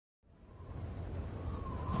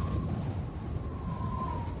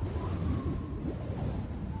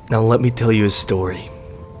Now let me tell you a story.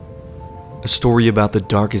 A story about the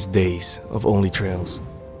darkest days of Only Trails.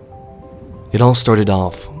 It all started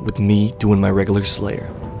off with me doing my regular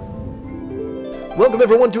Slayer. Welcome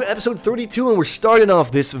everyone to episode 32, and we're starting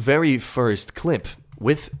off this very first clip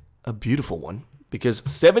with a beautiful one. Because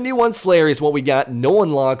 71 Slayer is what we got, no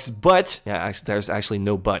unlocks, but... yeah, there's actually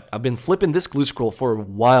no but. I've been flipping this clue scroll for a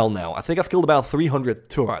while now. I think I've killed about 300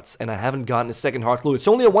 turrets, and I haven't gotten a second hard clue. It's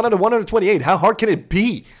only a 1 out of 128. How hard can it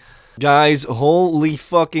be? Guys, holy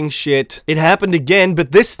fucking shit. It happened again,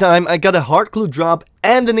 but this time I got a hard clue drop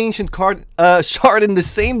and an ancient shard in the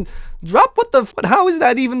same drop. What the f- how is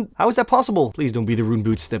that even? How is that possible? Please don't be the rune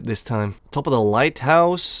boot step this time. Top of the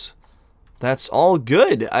lighthouse. That's all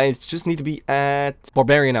good. I just need to be at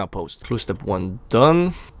Barbarian Outpost. Clue step 1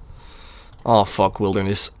 done. Oh fuck,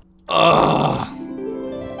 wilderness. Ugh.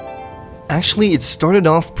 Actually, it started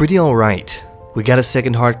off pretty alright. We got a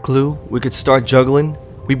second hard clue. We could start juggling.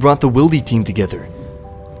 We brought the Wildy team together.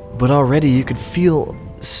 But already you could feel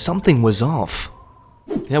something was off.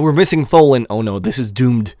 Yeah, we're missing Tholen. Oh no, this is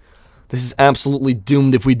doomed. This is absolutely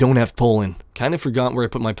doomed if we don't have Tholen. Kind of forgot where I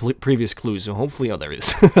put my previous clue, so hopefully... oh, there it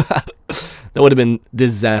is. That would have been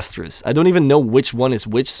disastrous. I don't even know which one is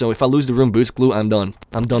which, so if I lose the rune boots clue, I'm done.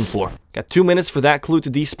 I'm done for. Got 2 minutes for that clue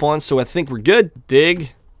to despawn, so I think we're good.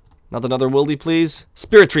 Dig. Not another wildy, please.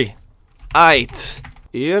 Spirit tree. Aight.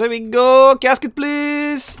 Here we go. Casket,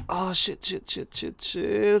 please. Oh, shit.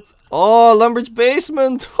 Oh, Lumbridge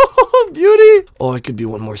basement. Beauty. Oh, it could be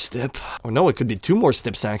one more step. Oh, no, it could be 2 more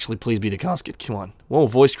steps, actually. Please be the casket. Come on. Whoa,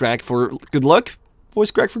 voice crack for good luck.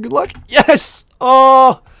 Voice crack for good luck. Yes.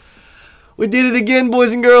 Oh, we did it again,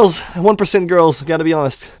 boys and girls. 1% girls, gotta be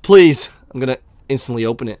honest. Please. I'm gonna instantly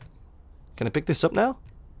open it. Can I pick this up now?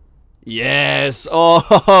 Yes.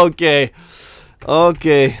 Oh, okay.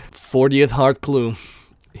 Okay. 40th hard clue.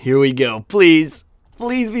 Here we go. Please.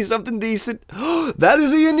 Please be something decent. That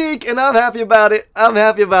is a unique, and I'm happy about it. I'm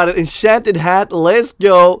happy about it. Enchanted hat. Let's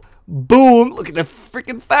go. Boom. Look at the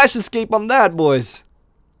freaking fast escape on that, boys.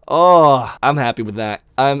 Oh, I'm happy with that.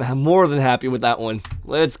 I'm more than happy with that one.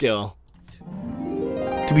 Let's go.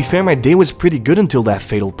 To be fair, my day was pretty good until that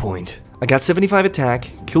fatal point. I got 75 attack,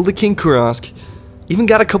 killed the King Kurask, even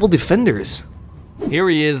got a couple defenders. Here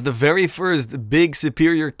he is, the very first big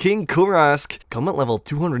superior King Kurask. Combat level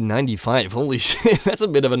 295. Holy shit, that's a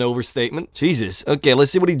bit of an overstatement. Jesus. Okay,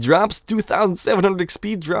 let's see what he drops. 2,700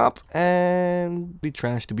 XP drop. And be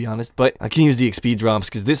trash, to be honest. But I can use the XP drops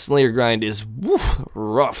because this Slayer grind is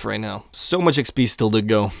rough right now. So much XP still to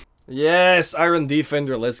go. Yes, Iron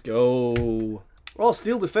Defender, let's go. Oh,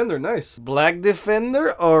 Steel Defender, nice. Black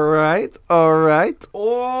Defender, alright.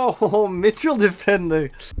 Oh, Mitchell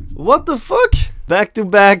Defender. What the fuck? Back to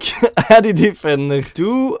back, Addy Defender.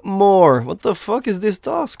 2 more. What the fuck is this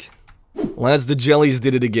task? Lads, the jellies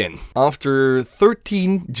did it again. After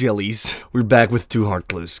 13 jellies, we're back with 2 hard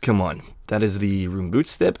clues. Come on. That is the rune boot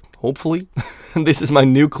step, hopefully. And this is my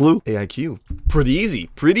new clue. AIQ. Pretty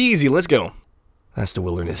easy. Let's go. That's the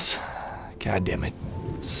wilderness. God damn it.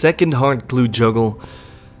 Second hard clue juggle,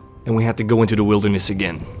 and we had to go into the wilderness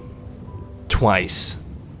again. Twice.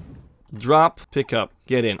 Drop, pick up,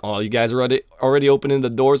 get in. Oh, you guys are already opening the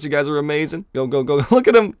doors. You guys are amazing. Go. Look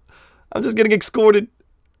at them. I'm just getting escorted.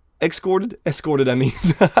 Escorted, I mean.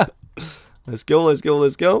 Let's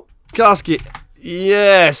go. Casket.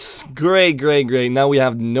 Yes. Great. Now we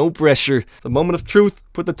have no pressure. The moment of truth.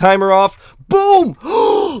 Put the timer off. Boom.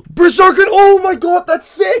 Berserker. Oh my god, that's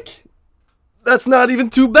sick. That's not even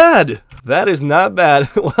too bad. That is not bad.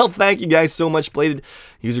 Well, thank you guys so much. Played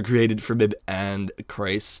user created for Bib and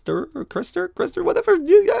Crester, whatever.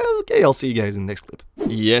 Yeah, okay, I'll see you guys in the next clip.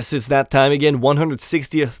 Yes, it's that time again.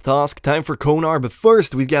 160th task. Time for Konar. But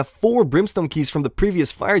first, we've got 4 brimstone keys from the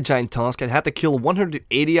previous fire giant task. I had to kill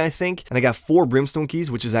 180, I think, and I got 4 brimstone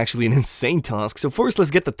keys, which is actually an insane task. So first,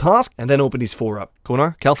 let's get the task and then open these 4 up.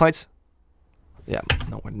 Konar, Cal fights. Yeah,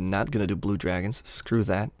 no, we're not gonna do blue dragons. Screw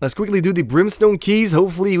that. Let's quickly do the brimstone keys.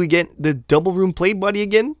 Hopefully we get the double rune plate buddy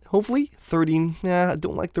again. Hopefully. 13. Yeah, I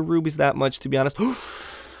don't like the rubies that much, to be honest.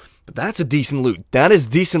 But that's a decent loot. That is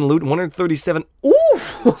decent loot. 137. Ooh,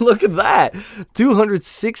 look at that.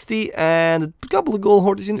 260 and a couple of gold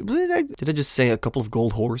horses. Did I just say a couple of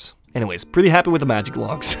gold whores? Anyways, pretty happy with the magic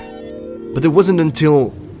logs. But it wasn't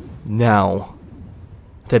until now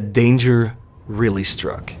that danger really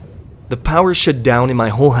struck. The power shut down in my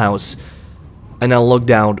whole house, and I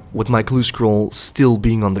logged out with my clue scroll still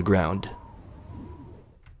being on the ground.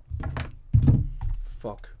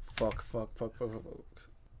 Fuck.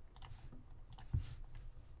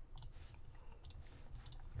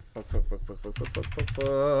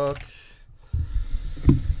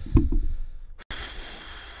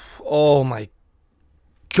 Oh my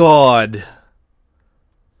God.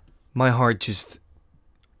 My heart just...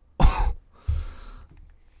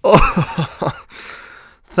 Oh.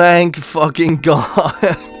 Thank fucking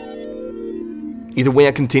God. Either way,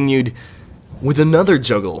 I continued with another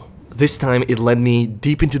juggle. This time it led me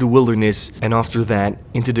deep into the wilderness, and after that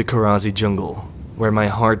into the Karazi jungle, where my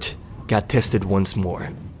heart got tested once more.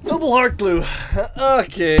 Double heart clue.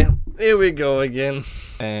 Okay, here we go again.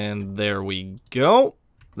 And there we go.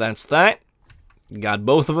 That's that. Got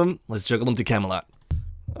both of them. Let's juggle them to Camelot.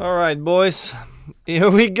 Alright, boys. Here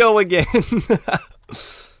we go again.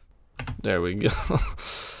 There we go.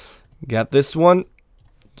 Got this one.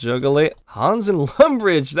 Juggle it. Hans and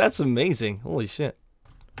Lumbridge. That's amazing. Holy shit.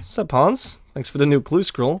 What's up, Hans? Thanks for the new clue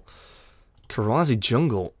scroll. Karazi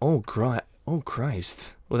jungle. Oh,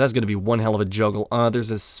 Christ. Well, that's gonna be one hell of a juggle. There's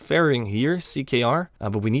a fairing here, CKR.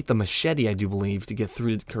 But we need the machete, I do believe, to get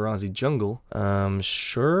through the Karazi jungle.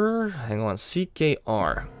 Sure. Hang on.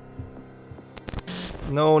 CKR.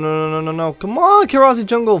 No. Come on, Karazi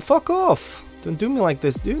jungle. Fuck off. Don't do me like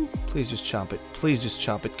this, dude. Please just chop it. Please just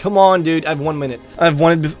chop it. Come on, dude. I have 1 minute. I have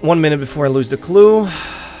 1 minute before I lose the clue.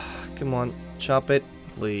 Come on. Chop it.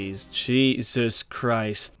 Please. Jesus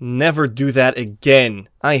Christ. Never do that again.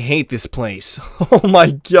 I hate this place. Oh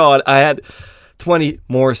my God. I had 20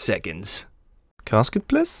 more seconds. Casket,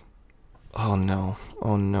 please? Oh no.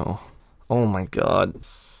 Oh no. Oh my God.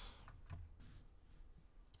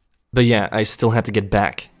 But yeah, I still had to get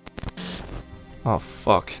back. Oh,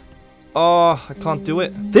 fuck. Oh, I can't do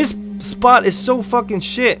it. This spot is so fucking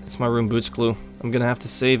shit. It's my rune boots clue. I'm gonna have to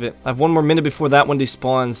save it. I have 1 more minute before that one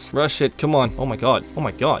despawns. Rush it, come on. Oh my God. Oh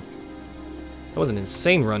my God. That was an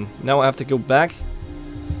insane run. Now I have to go back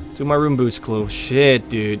to my rune boots clue. Shit,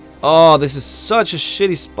 dude. Oh, this is such a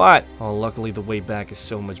shitty spot. Oh, luckily the way back is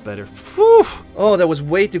so much better. Whew. Oh, that was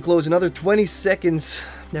way too close. Another 20 seconds.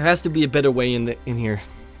 There has to be a better way in here.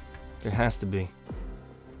 There has to be.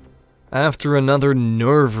 After another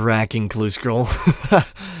nerve-wracking clue scroll,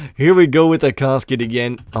 here we go with the casket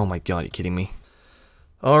again. Oh my God, are you kidding me?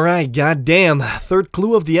 Alright, goddamn. Third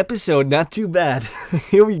clue of the episode, not too bad.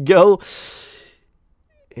 Here we go.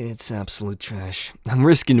 It's absolute trash. I'm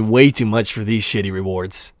risking way too much for these shitty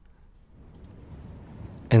rewards.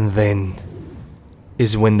 And then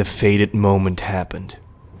is when the fated moment happened.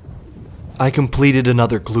 I completed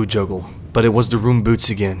another clue juggle, but it was the rune boots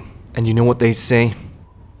again. And you know what they say?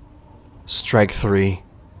 Strike 3,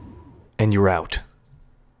 and you're out.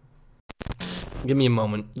 Give me a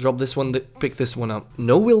moment. Drop this one, pick this one up.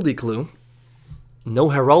 No wildy clue, no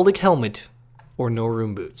heraldic helmet, or no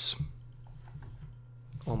rune boots.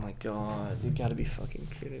 Oh my God, you gotta be fucking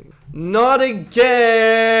kidding me. Not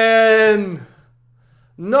again!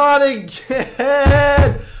 Not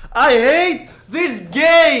again! I hate this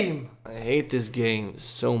game! I hate this game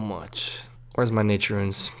so much. Where's my nature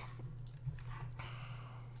runes?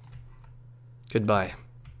 Goodbye.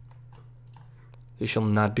 You shall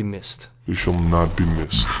not be missed. You shall not be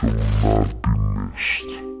missed.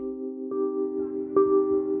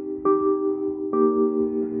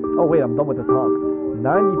 Oh wait, I'm done with the task.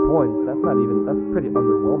 90 points. That's pretty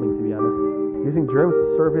underwhelming, to be honest. Using germs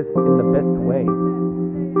to service in the best way.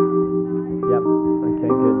 Yep. Okay,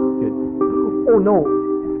 good. Oh no!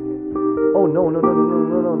 Oh no,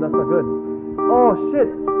 that's not good. Oh shit!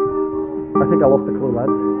 I think I lost the clue,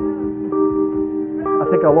 lads. I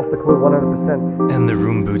think I lost the clue 100%. And the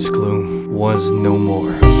rune boots clue was no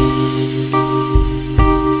more.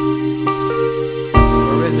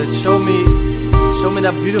 Where is it? Show me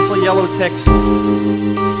that beautiful yellow text.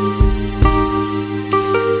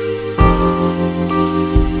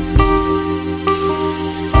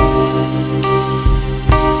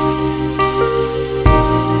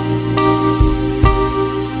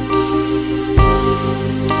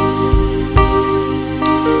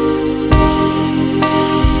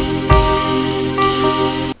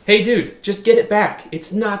 Hey dude, just get it back.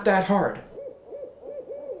 It's not that hard.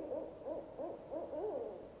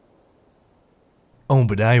 Oh,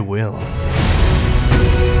 but I will.